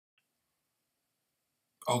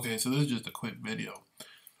Okay, so this is just a quick video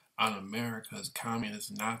on America's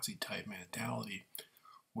communist Nazi type mentality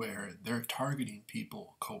where they're targeting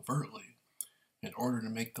people covertly in order to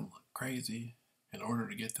make them look crazy, in order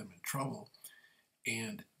to get them in trouble.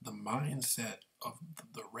 And the mindset of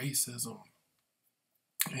the racism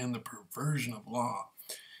and the perversion of law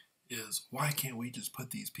is, why can't we just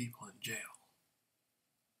put these people in jail?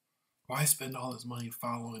 Why spend all this money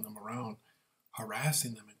following them around,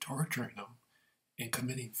 harassing them and torturing them and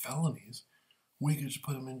committing felonies? We could just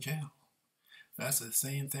put them in jail. That's the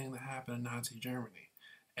same thing that happened in Nazi Germany.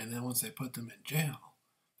 And then once they put them in jail,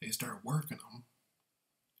 they start working them.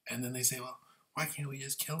 And then they say, well, why can't we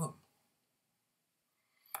just kill them?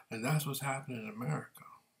 And that's what's happening in America.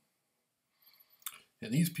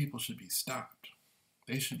 And these people should be stopped.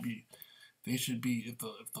 They should be if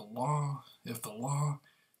the law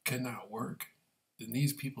cannot work, then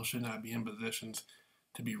these people should not be in positions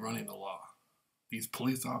to be running the law. These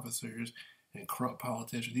police officers and corrupt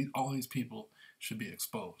politicians, all these people should be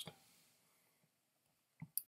exposed.